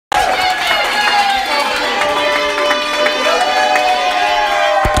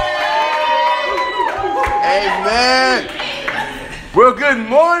Good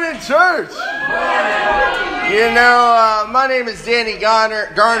morning, church. You know, my name is Garner,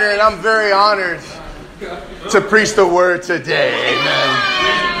 and I'm very honored to preach the word today.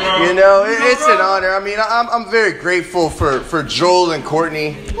 Amen. You know, it's an honor. I mean, I'm very grateful for Joel and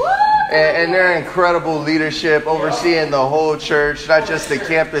Courtney and their incredible leadership overseeing the whole church, not just the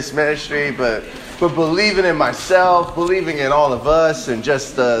campus ministry, but believing in myself, believing in all of us, and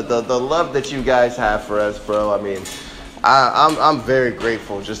just the love that you guys have for us, bro. I mean, I'm very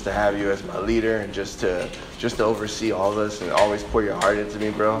grateful just to have you as my leader and just to oversee all of us and always pour your heart into me,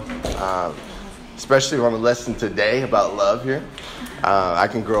 bro. Especially on the lesson today about love here. I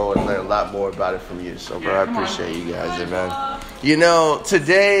can grow and learn a lot more about it from you. So, bro, I appreciate you guys, amen. You know,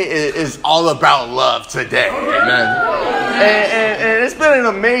 today is all about love today, amen. And it's been an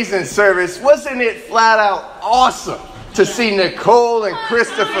amazing service. Wasn't it flat out awesome to see Nicole and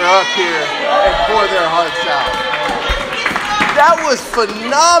Christopher up here and pour their hearts out? That was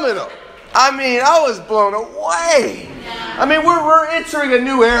phenomenal. I mean, I was blown away. I mean, we're entering a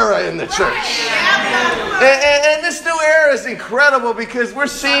new era in the church. And this new era is incredible because we're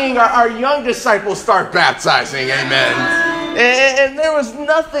seeing our young disciples start baptizing, amen. And there was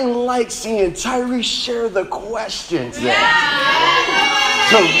nothing like seeing Tyree share the questions there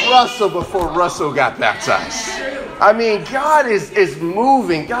to Russell before Russell got baptized. I mean, God is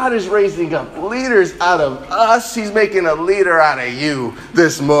moving. God is raising up leaders out of us. He's making a leader out of you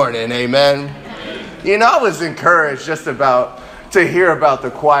this morning. Amen. You know, I was encouraged just about to hear about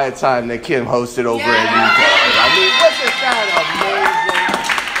the quiet time that Kim hosted over at Utah. I mean, wasn't that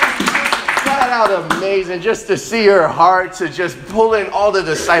amazing? Flat out amazing just to see her heart to just pull in all the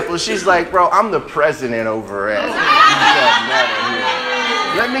disciples. She's like, bro, I'm the president over at Utah.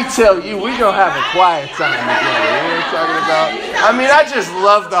 Let me tell you, we're going to have a quiet time together. You know what I'm talking about? I mean, I just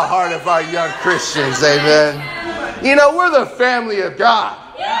love the heart of our young Christians, amen. You know, we're the family of God.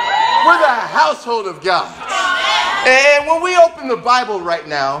 We're the household of God. And when we open the Bible right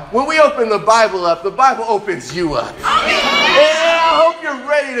now, when we open the Bible up, the Bible opens you up. And I hope you're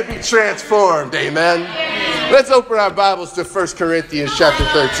ready to be transformed, amen. Let's open our Bibles to 1 Corinthians chapter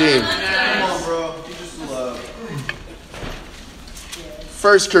 13.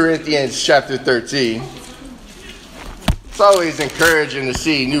 1 Corinthians chapter 13. It's always encouraging to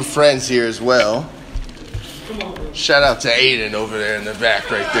see new friends here as well. Shout out to Aiden over there in the back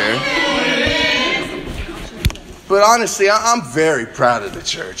right there. But honestly, I'm very proud of the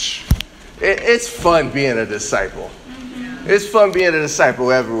church. It's fun being a disciple. It's fun being a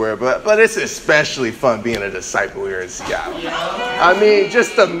disciple everywhere, but it's especially fun being a disciple here in Seattle. I mean,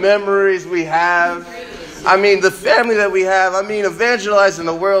 just the memories we have. I mean, the family that we have. I mean, evangelizing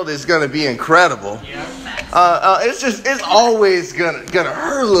the world is going to be incredible. It's always gonna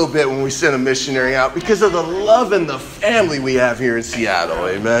hurt a little bit when we send a missionary out because of the love and the family we have here in Seattle.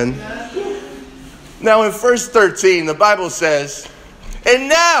 Amen. Now, in verse 13, the Bible says, "And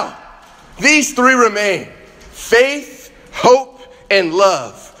now these three remain: faith, hope, and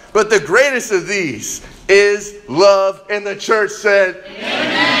love. But the greatest of these is love." And the church said,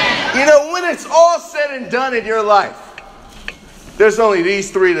 "Amen." You know, when it's all said and done in your life, there's only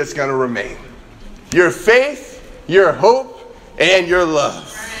these three that's going to remain: your faith, your hope, and your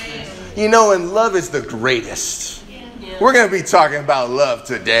love. You know, and love is the greatest. We're going to be talking about love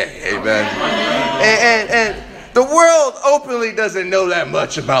today, amen. And the world openly doesn't know that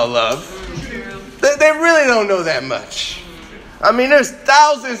much about love. They really don't know that much. I mean, there's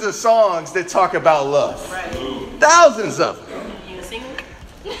thousands of songs that talk about love. Thousands of them.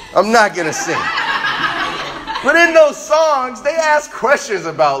 I'm not going to sing. But in those songs, they ask questions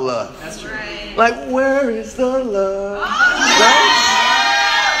about love. That's right. Like, where is the love?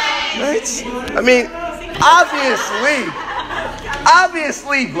 Right? I mean,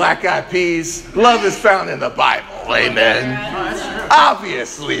 obviously, Black Eyed Peas, love is found in the Bible. Amen.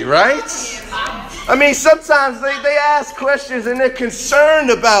 Obviously, right? I mean, sometimes they ask questions and they're concerned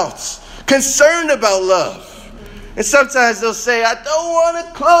about love. And sometimes they'll say, I don't want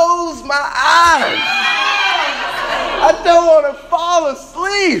to close my eyes. I don't want to fall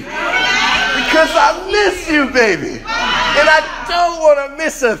asleep because I miss you, baby. And I don't want to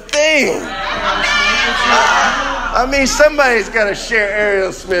miss a thing. I mean, somebody's got to share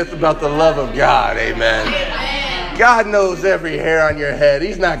Ariel Smith about the love of God, amen. God knows every hair on your head.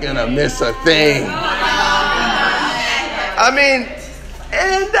 He's not going to miss a thing. I mean,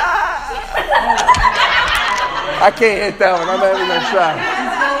 and I can't hit that one. I'm not even going to try.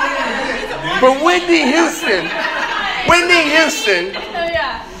 But Whitney Houston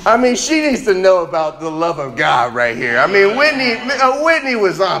I mean, she needs to know about the love of God right here. I mean, Whitney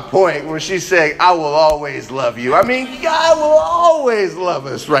was on point when she said, I will always love you. I mean, God will always love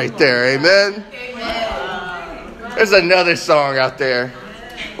us right there. Amen. There's another song out there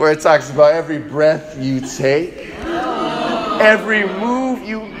where it talks about every breath you take, every move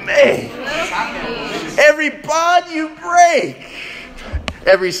you make, every bond you break,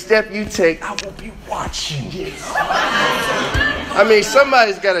 every step you take, I will be watching you. I mean,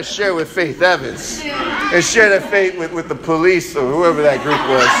 somebody's got to share with Faith Evans and share that faith with the police or whoever that group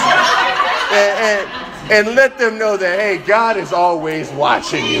was. And let them know that, hey, God is always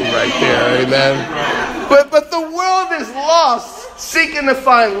watching you right there. Amen. But the world is lost seeking to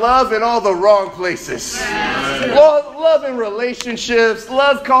find love in all the wrong places. Love in relationships,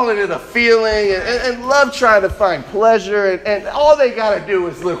 love calling it a feeling, and love trying to find pleasure. And all they got to do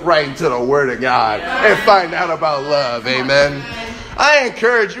is look right into the Word of God and find out about love. Amen. I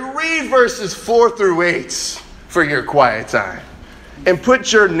encourage you, read verses 4 through 8 for your quiet time. And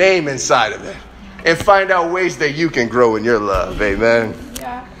put your name inside of it. And find out ways that you can grow in your love. Amen.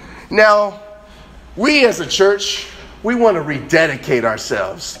 Yeah. Now, we as a church, we want to rededicate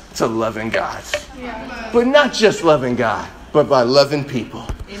ourselves to loving God. Yeah. But not just loving God, but by loving people.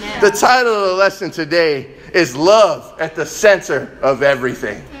 Amen. The title of the lesson today is Love at the Center of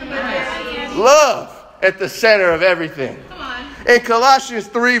Everything. Amen. Love at the center of everything. In Colossians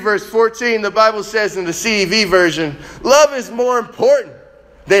 3 verse 14, the Bible says in the CEV version, love is more important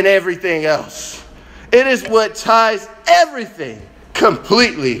than everything else. It is what ties everything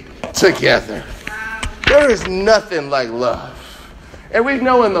completely together. There is nothing like love. And we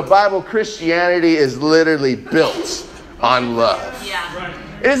know in the Bible, Christianity is literally built on love. Yeah.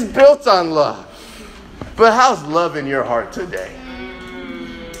 It's built on love. But how's love in your heart today?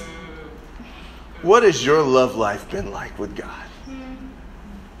 What has your love life been like with God?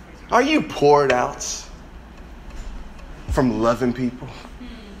 Are you poured out from loving people?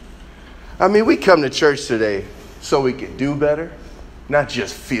 I mean, we come to church today so we can do better, not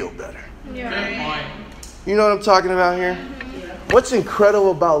just feel better. Yeah. You know what I'm talking about here? What's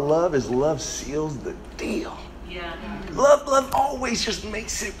incredible about love is love seals the deal. Yeah. Love always just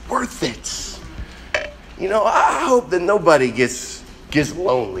makes it worth it. You know, I hope that nobody gets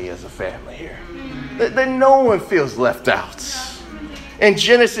lonely as a family here. That no one feels left out. In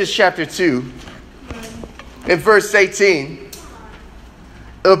Genesis chapter 2, in verse 18,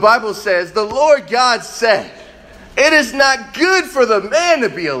 the Bible says, the Lord God said, it is not good for the man to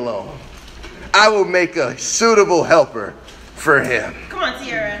be alone. I will make a suitable helper for him. Come on,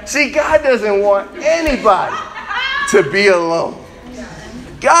 Sierra. See, God doesn't want anybody to be alone.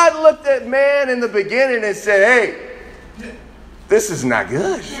 God looked at man in the beginning and said, hey, this is not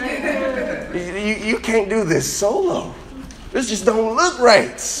good. You can't do this solo. This just don't look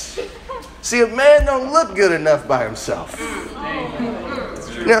right. See, a man don't look good enough by himself.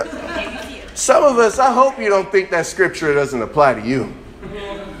 Now, some of us, I hope you don't think that scripture doesn't apply to you.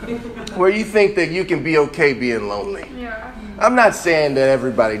 Where you think that you can be okay being lonely. Yeah. I'm not saying that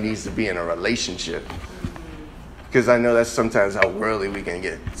everybody needs to be in a relationship. Because I know that's sometimes how worldly we can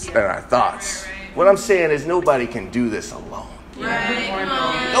get in our thoughts. What I'm saying is nobody can do this alone.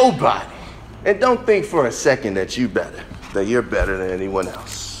 Right. Nobody. And don't think for a second that you're better than anyone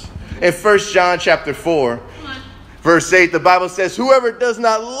else. In 1 John chapter 4, verse 8, the Bible says, whoever does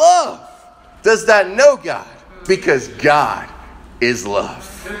not love does not know God, because God is love.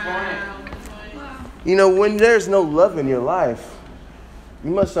 You know, when there's no love in your life,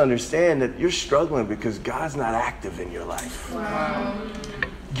 you must understand that you're struggling because God's not active in your life. Wow.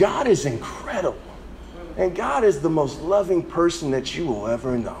 God is incredible. And God is the most loving person that you will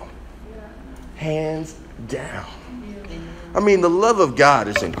ever know. Hands down. I mean, the love of God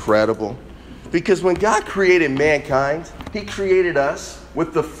is incredible. Because when God created mankind, he created us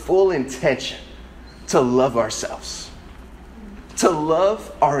with the full intention to love ourselves, to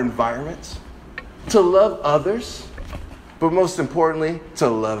love our environment, to love others, but most importantly, to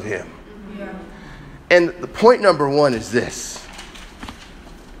love him. Yeah. And the point number one is this.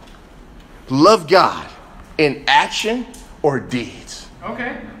 Love God in action or deeds.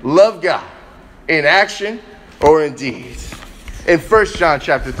 Okay. Love God in action or in deeds. In 1 John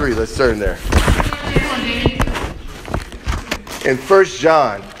chapter 3, let's turn there. In 1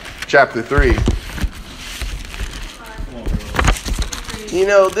 John chapter 3. You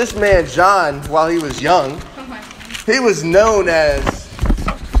know, this man John, while he was young, he was known as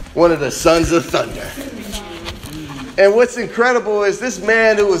one of the sons of thunder. And what's incredible is this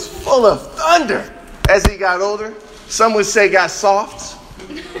man who was full of thunder as he got older, some would say got soft.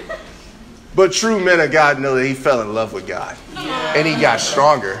 But true men of God know that he fell in love with God. Yeah. And he got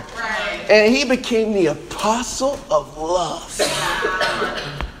stronger. Right. And he became the apostle of love.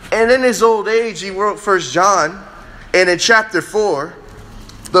 And in his old age, he wrote 1 John. And in chapter 4,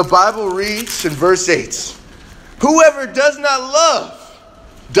 the Bible reads in verse 8, whoever does not love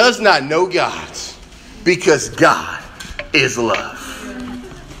does not know God, because God is love.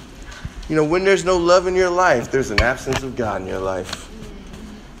 You know, when there's no love in your life, there's an absence of God in your life.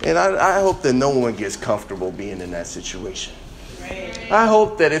 And I hope that no one gets comfortable being in that situation. I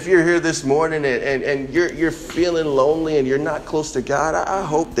hope that if you're here this morning and you're feeling lonely and you're not close to God, I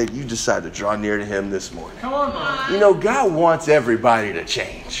hope that you decide to draw near to him this morning. Come on, man. You know, God wants everybody to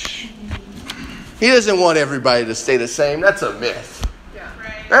change. He doesn't want everybody to stay the same. That's a myth.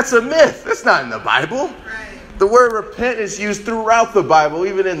 That's a myth. That's not in the Bible. The word repent is used throughout the Bible,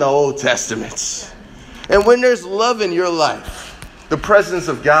 even in the Old Testament. And when there's love in your life, the presence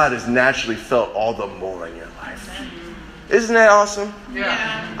of God is naturally felt all the more in your life. Isn't that awesome?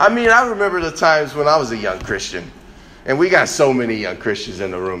 Yeah. I mean, I remember the times when I was a young Christian. And we got so many young Christians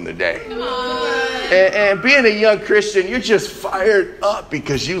in the room today. And being a young Christian, you're just fired up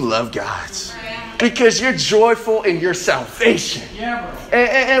because you love God. Because you're joyful in your salvation.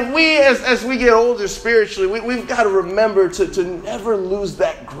 And we, as we get older spiritually, we've got to remember to never lose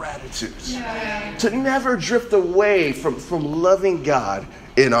that gratitude. To never drift away from loving God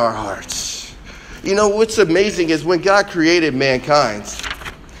in our hearts. You know, what's amazing is when God created mankind,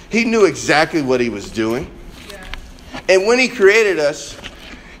 he knew exactly what he was doing. And when he created us,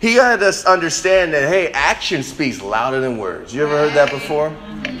 he had us understand that, hey, action speaks louder than words. You ever heard that before?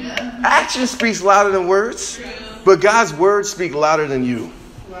 Action speaks louder than words, but God's words speak louder than you.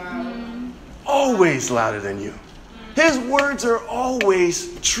 Always louder than you. His words are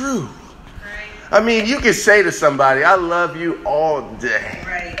always true. I mean, you can say to somebody, I love you all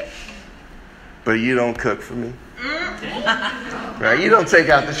day. But you don't cook for me. Right? You don't take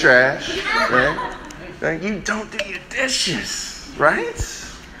out the trash. Right? You don't do your dishes. Right?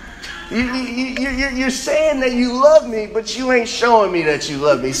 You're saying that you love me, but you ain't showing me that you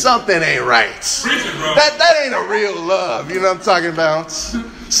love me. Something ain't right. That ain't a real love. You know what I'm talking about?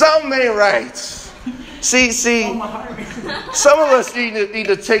 Something ain't right. See, some of us need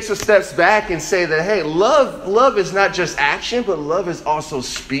to take some steps back and say that, hey, love is not just action, but love is also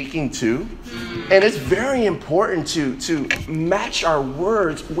speaking too. And it's very important to match our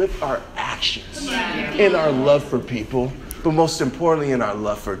words with our actions in our love for people, but most importantly in our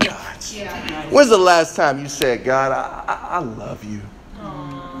love for God. When's the last time you said, God, I love you?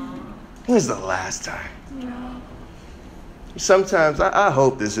 When's the last time? Sometimes, I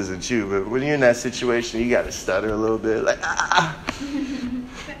hope this isn't you, but when you're in that situation, you got to stutter a little bit. Like,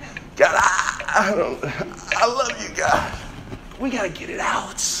 God, I love you, God. We got to get it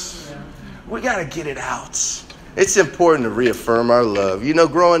out. We got to get it out. It's important to reaffirm our love. You know,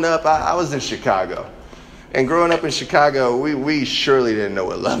 growing up, I was in Chicago. And growing up in Chicago, we surely didn't know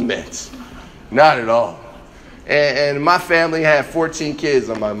what love meant. Not at all. And my family had 14 kids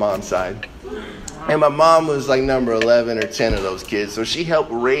on my mom's side. And my mom was like number 11 or 10 of those kids. So she helped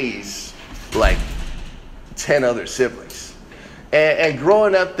raise like 10 other siblings. And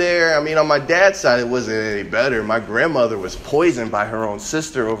growing up there, I mean, on my dad's side, it wasn't any better. My grandmother was poisoned by her own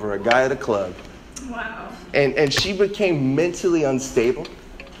sister over a guy at a club. Wow. And she became mentally unstable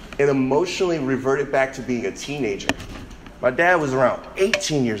and emotionally reverted back to being a teenager. My dad was around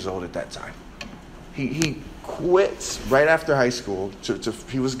 18 years old at that time. He quit right after high school.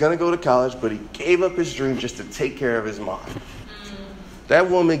 He was going to go to college, but he gave up his dream just to take care of his mom. That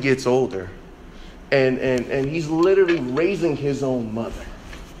woman gets older, and he's literally raising his own mother.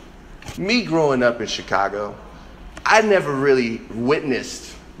 Me growing up in Chicago, I never really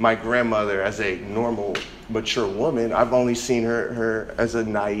witnessed my grandmother as a normal, mature woman. I've only seen her as a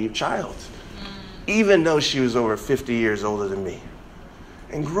naive child, even though she was over 50 years older than me.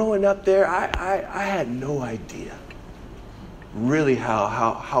 And growing up there, I had no idea really how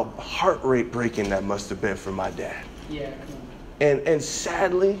heartbreaking that must have been for my dad. Yeah. And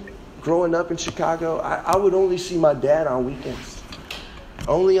sadly, growing up in Chicago, I would only see my dad on weekends.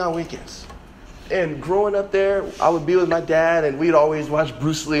 Only on weekends. And growing up there, I would be with my dad, and we'd always watch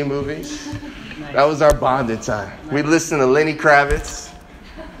Bruce Lee movies. Nice. That was our bonding time. Nice. We'd listen to Lenny Kravitz,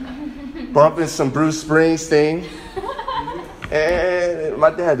 bumping some Bruce Springsteen. And my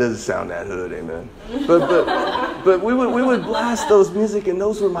dad doesn't sound that hood, amen. But we would blast those music, and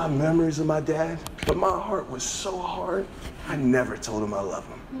those were my memories of my dad. But my heart was so hard, I never told him I love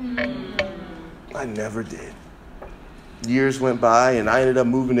him. I never did. Years went by, and I ended up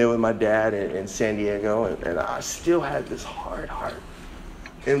moving in with my dad in San Diego, and I still had this hard heart.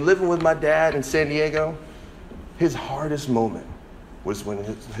 And living with my dad in San Diego, his hardest moment was when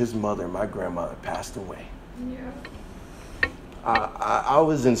his mother, my grandmother, passed away. Yeah. I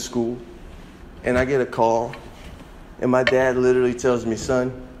was in school, and I get a call, and my dad literally tells me,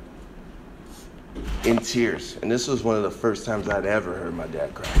 son, in tears, and this was one of the first times I'd ever heard my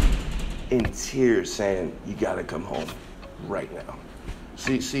dad cry, in tears saying, you got to come home right now.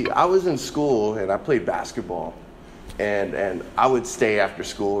 See, I was in school, and I played basketball, and I would stay after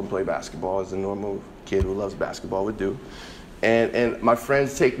school and play basketball as a normal kid who loves basketball would do. And my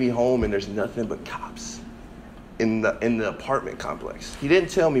friends take me home, and there's nothing but cops in the apartment complex. He didn't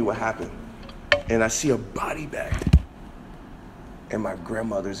tell me what happened. And I see a body bag, and my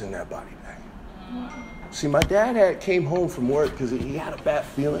grandmother's in that body bag. See, my dad came home from work because he had a bad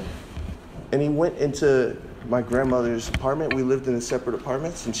feeling, and he went into my grandmother's apartment. We lived in separate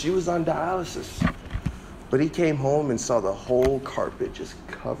apartments, and she was on dialysis. But he came home and saw the whole carpet just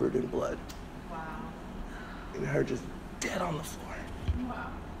covered in blood. Wow. And her just dead on the floor.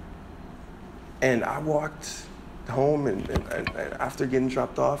 Wow. And I walked home and after getting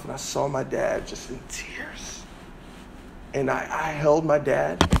dropped off, and I saw my dad just in tears. And I held my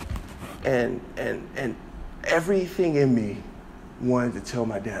dad, and everything in me wanted to tell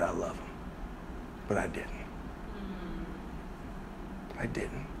my dad I love him. But I didn't. I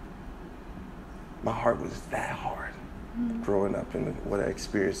didn't. My heart was that hard growing up in what I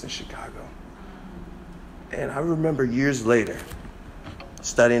experienced in Chicago. And I remember years later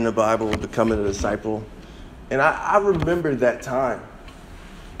studying the Bible, becoming a disciple. And I remember that time.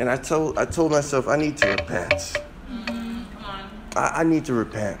 And I told myself, I need to repent. Come on. I need to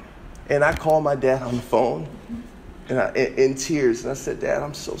repent. And I called my dad on the phone, and in tears, and I said, Dad,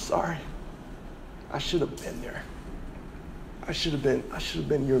 I'm so sorry. I should have been there. I should have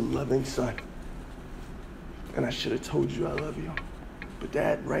been your loving son. And I should have told you I love you. But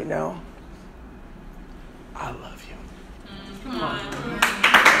Dad, right now, I love you. Come on.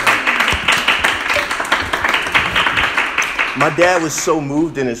 My dad was so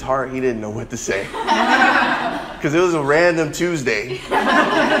moved in his heart, he didn't know what to say. Because it was a random Tuesday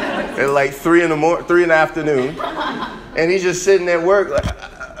at like 3 in the afternoon. And he's just sitting at work like,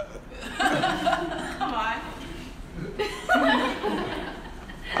 come on.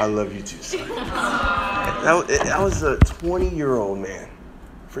 I love you too, son. I was a 20-year-old man.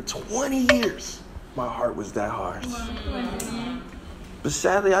 For 20 years, my heart was that hard. But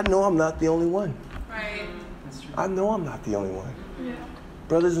sadly, I know I'm not the only one. Right. I know I'm not the only one. Yeah.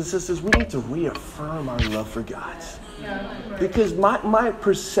 Brothers and sisters, we need to reaffirm our love for God. Yeah. Because my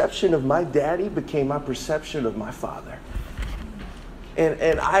perception of my daddy became my perception of my father.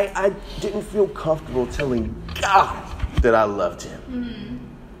 And I didn't feel comfortable telling God that I loved him. Mm-hmm.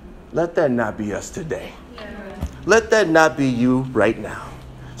 Let that not be us today. Yeah. Let that not be you right now.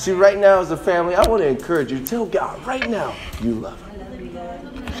 See, right now as a family, I want to encourage you to tell God right now you love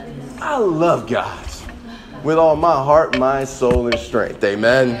him. I love God with all my heart, mind, soul, and strength.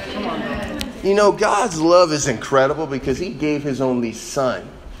 Amen. You know, God's love is incredible because he gave his only son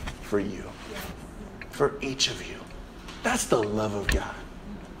for you, for each of you. That's the love of God.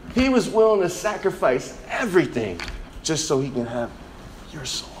 He was willing to sacrifice everything just so he can have your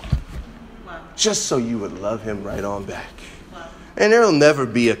soul. Just so you would love him right on back. And there will never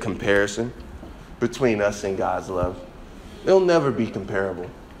be a comparison between us and God's love. It'll never be comparable.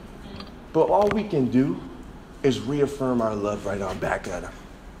 But all we can do is reaffirm our love right on back at him.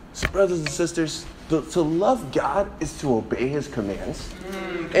 So brothers and sisters, to love God is to obey his commands.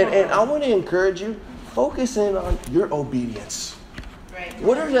 And I want to encourage you, focus in on your obedience. Right.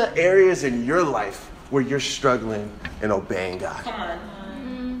 What are the areas in your life where you're struggling in obeying God? Come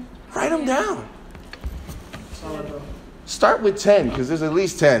on. Write them down. Start with 10, because there's at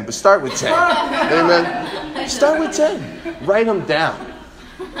least 10, but start with 10. Amen. Start with 10. Write them down.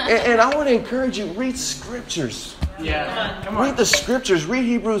 And I want to encourage you, read scriptures. Yeah. Come on. Read the scriptures. Read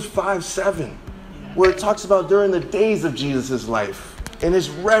Hebrews 5:7, where it talks about during the days of Jesus' life, in his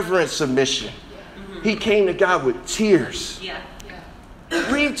reverent submission, he came to God with tears. Yeah.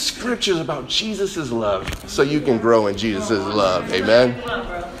 Read scriptures about Jesus' love so you can grow in Jesus' love. Amen.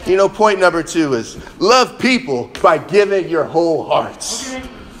 You know, point number 2 is love people by giving your whole hearts.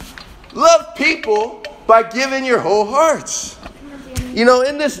 Love people by giving your whole hearts. You know,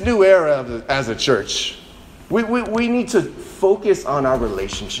 in this new era as a church, we need to focus on our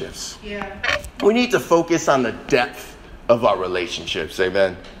relationships. Yeah. We need to focus on the depth of our relationships.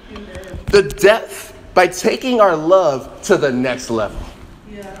 Amen. The depth by taking our love to the next level.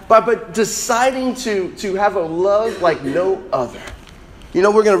 Yeah. By deciding to have a love like no other. You know,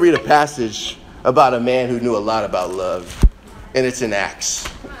 we're going to read a passage about a man who knew a lot about love. and it's in Acts.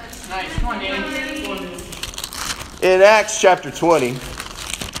 Nice. Come on, Danny. In Acts chapter 20,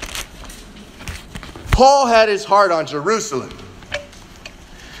 Paul had his heart on Jerusalem.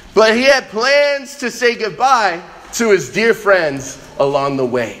 But he had plans to say goodbye to his dear friends along the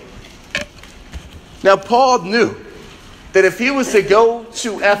way. Now, Paul knew that if he was to go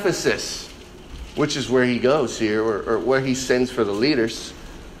to Ephesus, which is where he goes here, or where he sends for the leaders,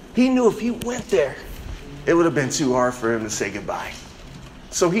 he knew if he went there, it would have been too hard for him to say goodbye.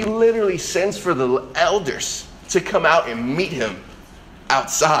 So he literally sends for the elders to come out and meet him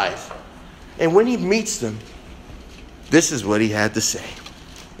outside. And when he meets them, this is what he had to say.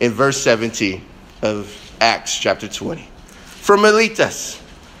 In verse 17 of Acts chapter 20. From Miletus,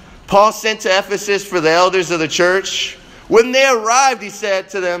 Paul sent to Ephesus for the elders of the church. When they arrived, he said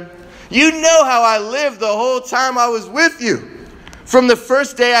to them, "You know how I lived the whole time I was with you. From the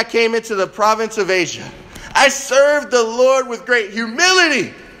first day I came into the province of Asia, I served the Lord with great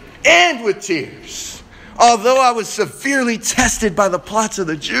humility and with tears, although I was severely tested by the plots of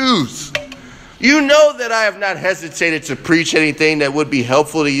the Jews. You know that I have not hesitated to preach anything that would be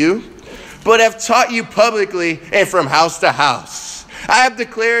helpful to you, but have taught you publicly and from house to house. I have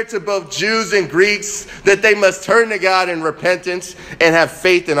declared to both Jews and Greeks that they must turn to God in repentance and have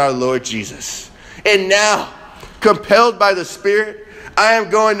faith in our Lord Jesus. And now, compelled by the Spirit, I am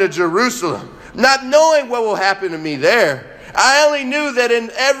going to Jerusalem, not knowing what will happen to me there. I only knew that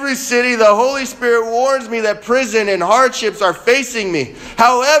in every city the Holy Spirit warns me that prison and hardships are facing me.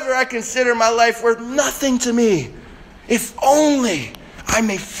 However, I consider my life worth nothing to me, if only I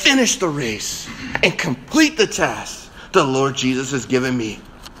may finish the race and complete the task the Lord Jesus has given me,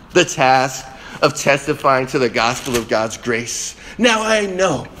 the task of testifying to the gospel of God's grace. Now I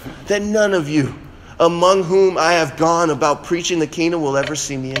know that none of you among whom I have gone about preaching the kingdom will ever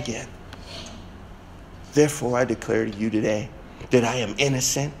see me again. Therefore, I declare to you today that I am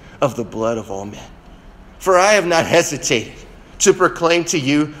innocent of the blood of all men. For I have not hesitated to proclaim to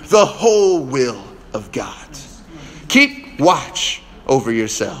you the whole will of God. Keep watch over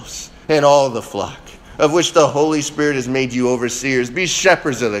yourselves and all the flock, of which the Holy Spirit has made you overseers. Be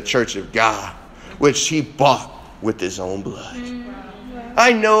shepherds of the church of God, which he bought with his own blood.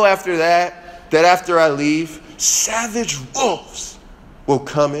 I know after that after I leave, savage wolves will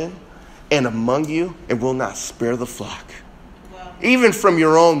come in and among you, and will not spare the flock. Wow. Even from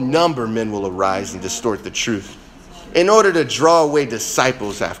your own number, men will arise and distort the truth, in order to draw away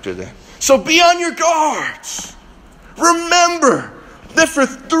disciples after them. So be on your guards. Remember that for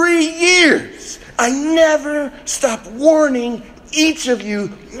 3 years, I never stopped warning each of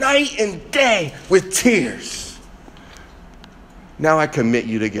you night and day with tears. Now I commit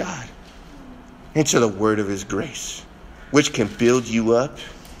you to God and to the word of his grace, which can build you up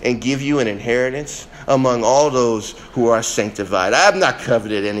and give you an inheritance among all those who are sanctified. I have not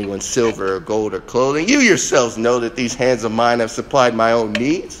coveted anyone's silver or gold or clothing. You yourselves know that these hands of mine have supplied my own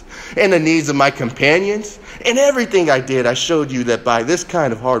needs and the needs of my companions. In everything I did, I showed you that by this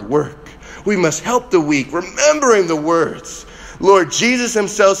kind of hard work, we must help the weak, remembering the words Lord Jesus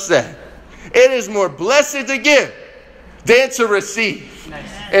himself said, "It is more blessed to give than to receive." Nice.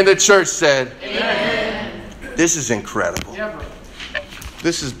 And the church said, Amen. This is incredible. Yeah,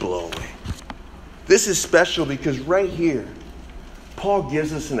 this is blowing. This is special because right here, Paul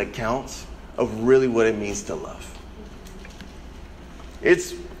gives us an account of really what it means to love.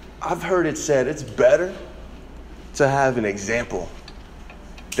 I've heard it said, it's better to have an example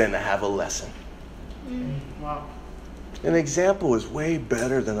than to have a lesson. Wow. An example is way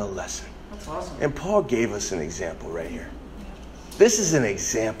better than a lesson. That's awesome. And Paul gave us an example right here. This is an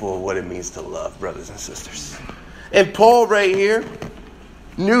example of what it means to love, brothers and sisters. And Paul right here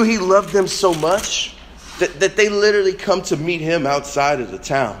knew he loved them so much that they literally come to meet him outside of the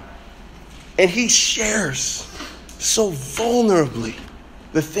town. And he shares so vulnerably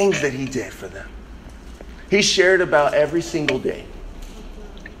the things that he did for them. He shared about every single day.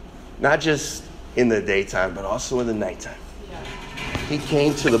 Not just in the daytime, but also in the nighttime. He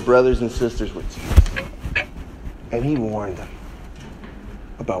came to the brothers and sisters with tears. And he warned them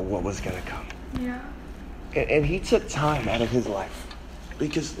about what was going to come. Yeah. And he took time out of his life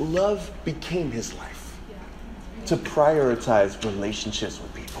because love became his life. To prioritize relationships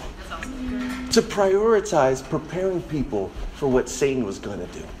with people. To prioritize preparing people for what Satan was going to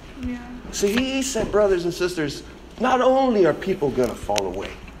do. Yeah. So he said, brothers and sisters, not only are people going to fall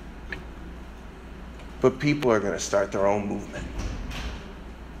away, but people are going to start their own movement,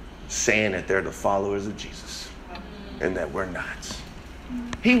 saying that they're the followers of Jesus and that we're not.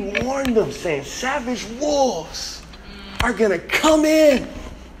 He warned them, saying, savage wolves are going to come in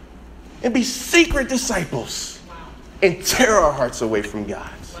and be secret disciples. and tear our hearts away from God.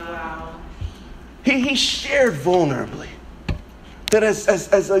 Wow. He shared vulnerably that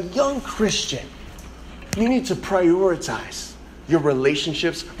as a young Christian, you need to prioritize your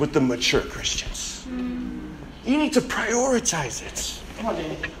relationships with the mature Christians. You need to prioritize it. Come on,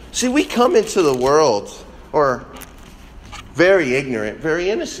 Danny. See, we come into the world, or very ignorant, very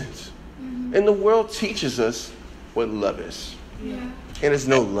innocent. And the world teaches us what love is. Yeah. And it's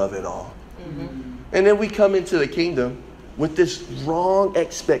no love at all. And then we come into the kingdom with this wrong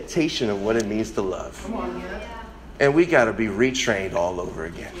expectation of what it means to love. Come on, yeah. And we got to be retrained all over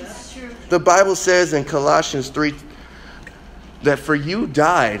again. That's true. The Bible says in Colossians 3 that for you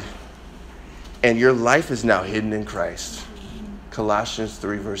died and your life is now hidden in Christ. Colossians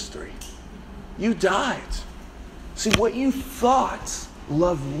 3 verse 3. You died. See, what you thought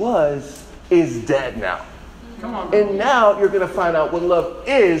love was is dead now. Come on. And now you're going to find out what love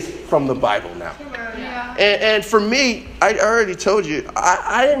is from the Bible now. Yeah. And for me, I already told you,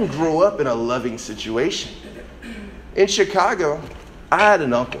 I didn't grow up in a loving situation. In Chicago, I had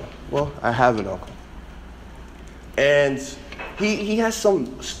an uncle. Well, I have an uncle. And he has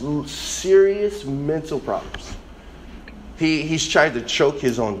some serious mental problems. He's tried to choke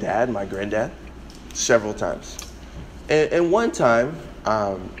his own dad, my granddad, several times. And one time,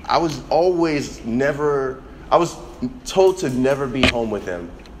 I was told to never be home with him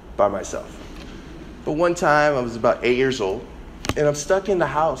by myself. But one time, I was about 8 years old, and I'm stuck in the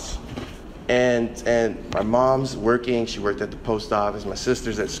house. And my mom's working. She worked at the post office. My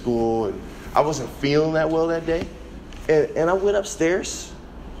sister's at school. And I wasn't feeling that well that day. And I went upstairs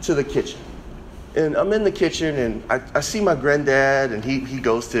to the kitchen. And I'm in the kitchen, and I see my granddad, and he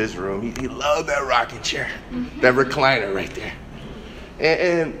goes to his room. He loved that rocking chair, that recliner right there.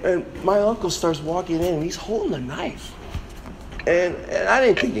 And my uncle starts walking in, and he's holding a knife. And I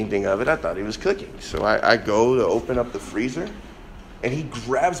didn't think anything of it. I thought he was cooking. So I go to open up the freezer, and he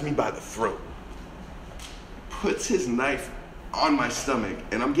grabs me by the throat, puts his knife on my stomach,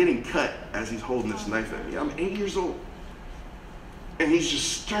 and I'm getting cut as he's holding this knife at me. I'm 8 years old. And he's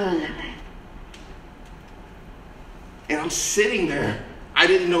just staring at me. And I'm sitting there. I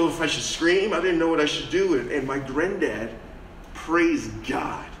didn't know if I should scream. I didn't know what I should do. And my granddad, praise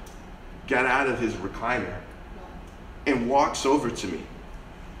God, got out of his recliner and walks over to me.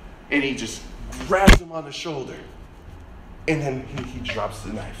 And he just grabs him on the shoulder. And then he drops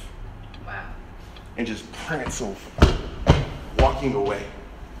the knife. Wow. And just prance off, walking away.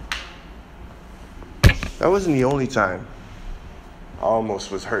 That wasn't the only time I almost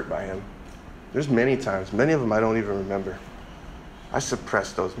was hurt by him. There's many times. Many of them I don't even remember. I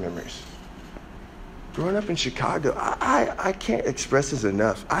suppressed those memories. Growing up in Chicago, I can't express this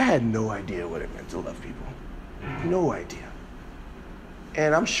enough. I had no idea what it meant to love people. No idea.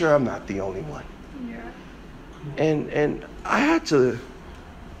 And I'm sure I'm not the only one. Yeah. And I had to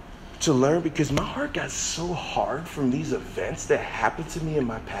learn, because my heart got so hard from these events that happened to me in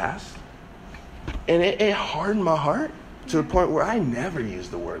my past. And it hardened my heart to the point where I never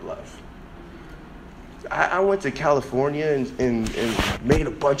used the word love. I went to California and made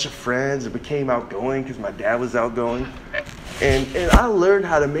a bunch of friends and became outgoing because my dad was outgoing. And I learned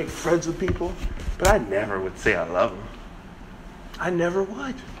how to make friends with people, but I never would say I love them. I never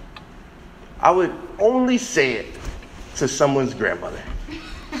would. I would only say it to someone's grandmother.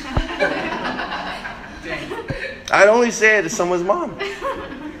 I'd only say it to someone's mom.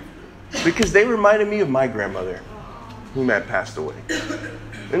 Because they reminded me of my grandmother, whom had passed away.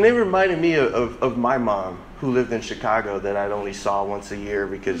 And they reminded me of my mom, who lived in Chicago, that I'd only saw once a year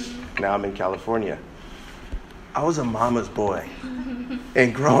because now I'm in California. I was a mama's boy.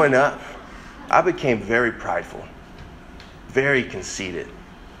 And growing up, I became very prideful, very conceited,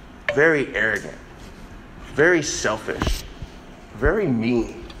 very arrogant, very selfish, very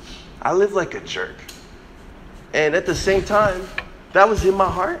mean. I lived like a jerk. And at the same time, that was in my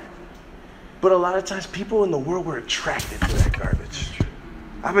heart. But a lot of times people in the world were attracted to that garbage.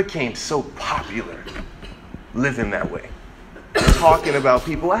 I became so popular living that way, talking about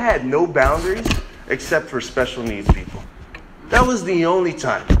people. I had no boundaries except for special needs people. That was the only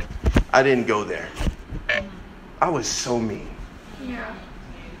time I didn't go there. I was so mean. Yeah.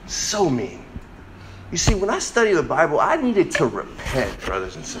 So mean. You see, when I studied the Bible, I needed to repent,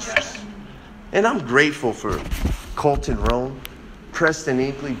 brothers and sisters. And I'm grateful for Colton Roan, Preston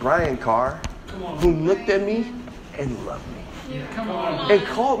Inkley, Brian Carr, who looked at me and loved me. Come on. And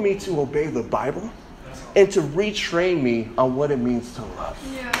called me to obey the Bible and to retrain me on what it means to love.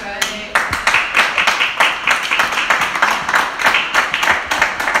 Yeah.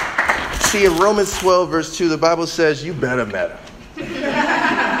 See, in Romans 12, verse 2, the Bible says, you better met him.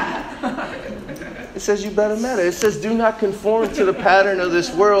 It says you better meta. It says do not conform to the pattern of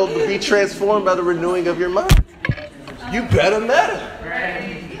this world, but be transformed by the renewing of your mind. You better meta.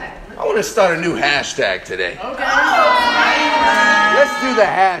 I want to start a new hashtag today. Let's do the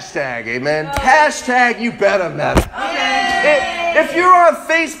hashtag, amen. Hashtag you better meta. If you're on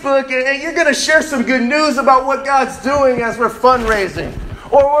Facebook and you're going to share some good news about what God's doing as we're fundraising,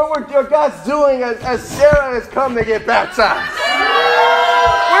 or what God's doing as Sarah has come to get baptized,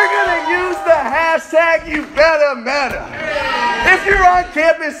 we're going to use the hashtag you better meta. If you're on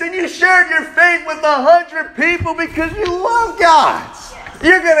campus and you shared your faith with 100 people because you love God,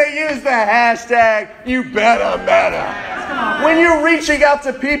 you're going to use the hashtag you better meta. When you're reaching out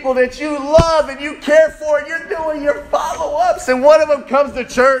to people that you love and you care for, you're doing your follow-ups, and one of them comes to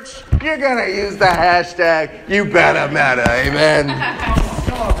church, you're going to use the hashtag you better meta. Amen.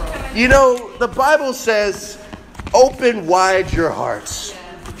 You know, the Bible says, open wide your hearts.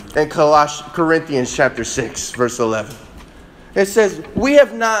 In Corinthians chapter 6, verse 11. It says, we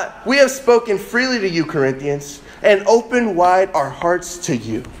have spoken freely to you, Corinthians, and open wide our hearts to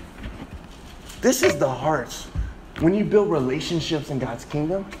you. This is the heart. When you build relationships in God's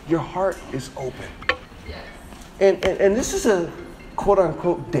kingdom, your heart is open. Yes. And this is a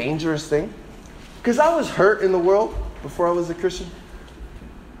quote-unquote dangerous thing. Because I was hurt in the world before I was a Christian.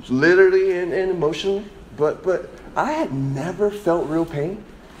 Literally and emotionally. But I had never felt real pain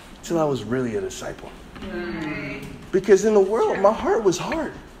until I was really a disciple. Because in the world, my heart was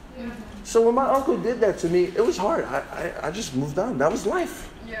hard. So when my uncle did that to me, it was hard. I just moved on. That was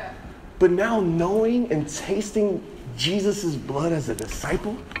life. Yeah. But now knowing and tasting Jesus' blood as a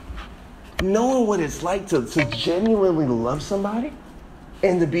disciple, knowing what it's like to genuinely love somebody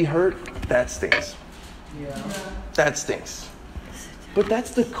and to be hurt, that stings. Yeah. That stings. But that's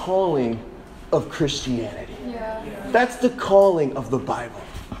the calling of Christianity. Yeah. That's the calling of the Bible.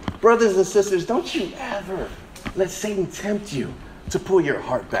 Brothers and sisters, don't you ever let Satan tempt you to pull your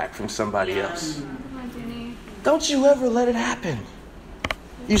heart back from somebody else. Don't you ever let it happen.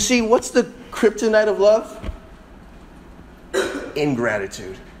 You see, what's the kryptonite of love?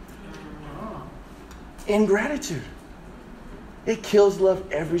 Ingratitude. Ingratitude. It kills love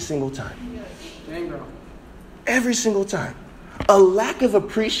every single time. Every single time. A lack of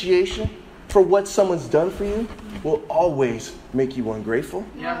appreciation for what someone's done for you will always make you ungrateful,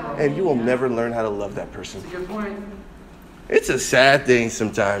 and you will never learn how to love that person. That's a good point. It's a sad thing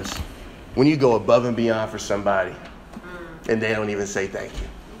sometimes when you go above and beyond for somebody and they don't even say thank you.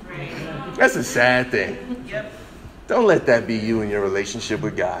 That's a sad thing. Don't let that be you in your relationship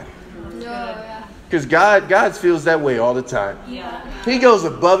with God. Because God feels that way all the time. He goes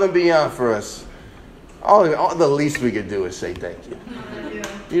above and beyond for us. All the least we could do is say thank you.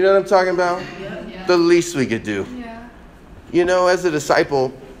 You know what I'm talking about? The least we could do. You know, as a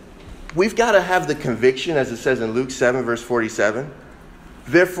disciple, we've got to have the conviction, as it says in Luke 7, verse 47.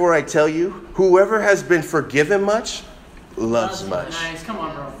 Therefore, I tell you, whoever has been forgiven much, loves much. Nice. Come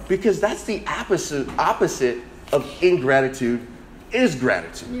on, bro. Because that's the opposite of ingratitude is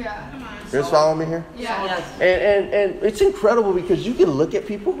gratitude. Yeah. You guys follow me here? Yeah. And it's incredible because you can look at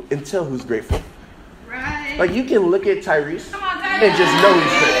people and tell who's grateful. Right. Like you can look at Tyrese and just know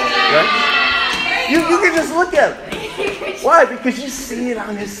he's grateful. Right? You can just look at him. Why? Because you see it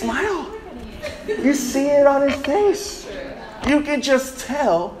on his smile. You see it on his face. You can just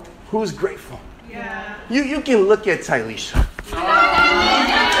tell who's grateful. Yeah. You can look at Tylisha.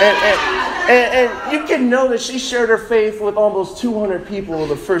 And you can know that she shared her faith with almost 200 people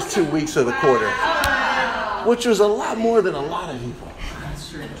the first 2 weeks of the quarter. Which was a lot more than a lot of people.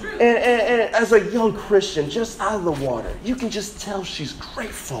 And as a young Christian, just out of the water, you can just tell she's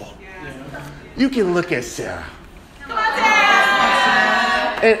grateful. You can look at Sarah.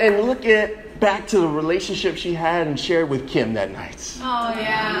 And look at back to the relationship she had and shared with Kim that night. Oh,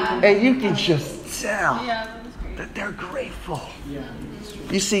 yeah. And you can just tell that they're grateful.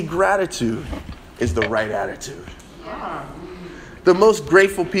 You see, gratitude is the right attitude. The most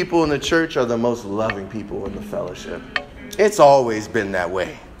grateful people in the church are the most loving people in the fellowship. It's always been that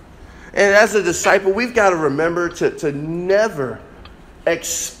way. And as a disciple, we've got to remember to never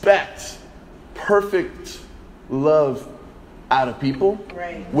expect perfect love out of people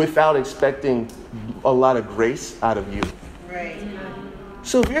without expecting a lot of grace out of you.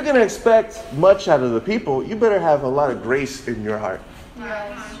 So if you're going to expect much out of the people, you better have a lot of grace in your heart.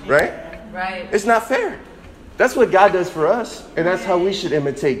 Right? It's not fair. That's what God does for us, and that's how we should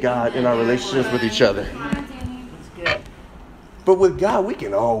imitate God in our relationships with each other. But with God, we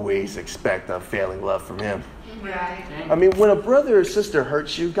can always expect unfailing love from Him. I mean, when a brother or sister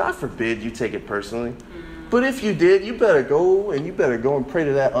hurts you, God forbid you take it personally. But if you did, you better go and pray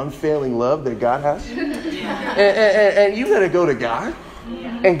to that unfailing love that God has. And you better go to God.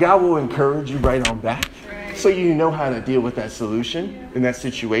 And God will encourage you right on back. So you know how to deal with that solution in that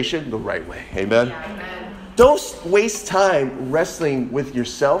situation the right way. Amen? Don't waste time wrestling with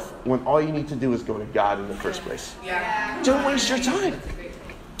yourself when all you need to do is go to God in the first place. Don't waste your time.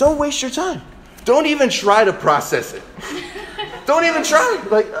 Don't waste your time. Don't even try to process it. Don't even try.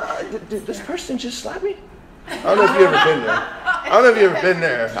 Like, did this person just slap me? I don't know if you've ever been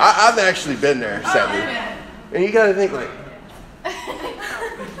there. I've actually been there, sadly. And you got to think like,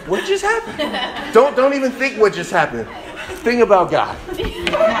 what just happened? Don't even think what just happened. Think about God.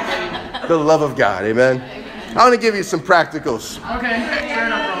 The love of God. Amen. I want to give you some practicals. Okay, fair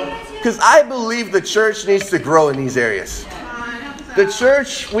enough, bro. Because I believe the church needs to grow in these areas. The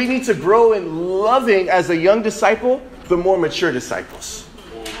church, we need to grow in loving as a young disciple, the more mature disciples.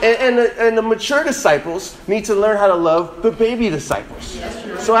 And the mature disciples need to learn how to love the baby disciples.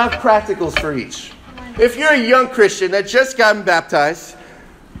 So I have practicals for each. If you're a young Christian that just gotten baptized,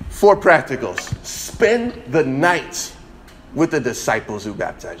 4 practicals. Spend the night with the disciples who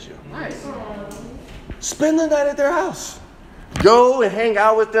baptized you. Nice. Spend the night at their house. Go and hang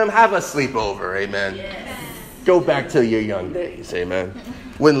out with them. Have a sleepover. Amen. Yes. Go back to your young days. Amen.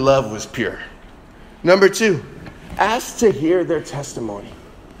 When love was pure. Number 2, ask to hear their testimony.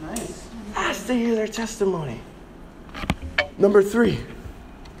 Nice. Ask to hear their testimony. Number 3,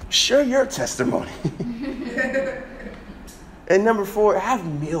 share your testimony. And number 4, have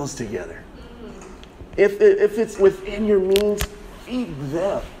meals together. If it's within your means, feed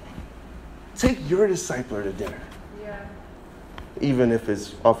them. Take your discipler to dinner. Yeah. Even if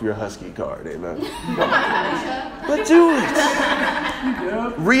it's off your Husky card, amen. But do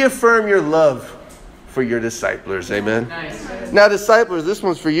it. Reaffirm your love for your disciplers, amen. Nice. Now, disciplers, this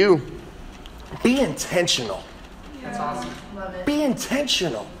one's for you. Be intentional. That's awesome. Love it. Be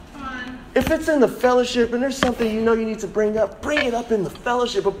intentional. If it's in the fellowship and there's something you know you need to bring it up in the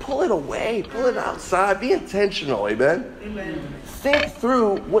fellowship, but pull it away, pull it outside. Be intentional, amen? Amen. Think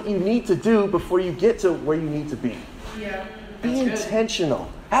through what you need to do before you get to where you need to be. Yeah. Be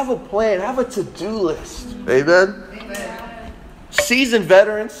intentional. Have a plan. Have a to-do list. Amen? Amen. Seasoned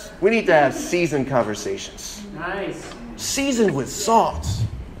veterans, we need to have seasoned conversations. Nice. Seasoned with salt.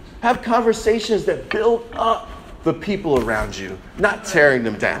 Have conversations that build up the people around you, not tearing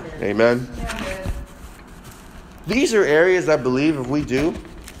them down. Amen? These are areas I believe if we do,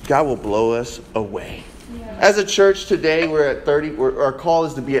 God will blow us away. As a church today, we're at 30. Our call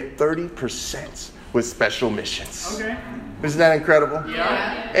is to be at 30% with special missions. Okay. Isn't that incredible?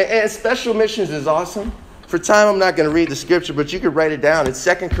 Yeah. And special missions is awesome. For time, I'm not going to read the scripture, but you could write it down. It's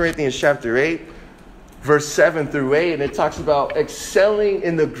 2 Corinthians chapter 8, verse 7 through 8, and it talks about excelling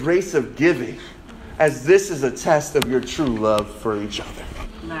in the grace of giving, as this is a test of your true love for each other.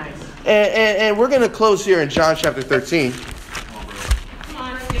 Nice. And we're going to close here in John chapter 13.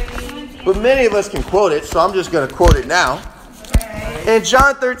 But many of us can quote it, so I'm just going to quote it now. In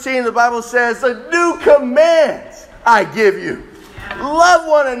John 13, the Bible says, "A new command I give you. Love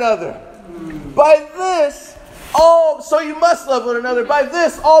one another. By this, so you must love one another. By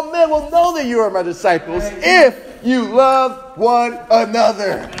this, all men will know that you are my disciples, if you love one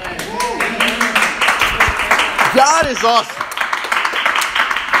another." God is awesome.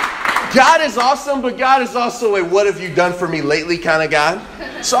 God is awesome, but God is also a "what have you done for me lately" kind of God.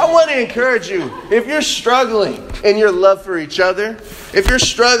 So I want to encourage you, if you're struggling in your love for each other, if you're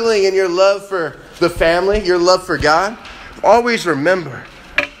struggling in your love for the family, your love for God, always remember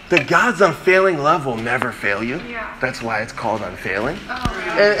that God's unfailing love will never fail you. Yeah. That's why it's called unfailing.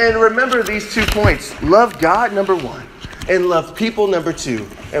 And remember these 2 points. Love God, number 1. And love people, number 2.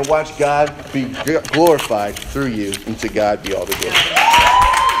 And watch God be glorified through you. And to God be all the glory.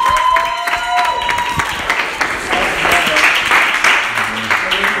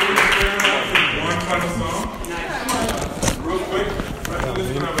 One final song. Real quick. After this,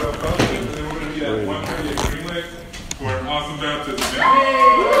 we're going to have a fellowship, and then we're going to be at 1:30 at Green Lake for an awesome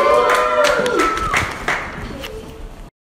baptism.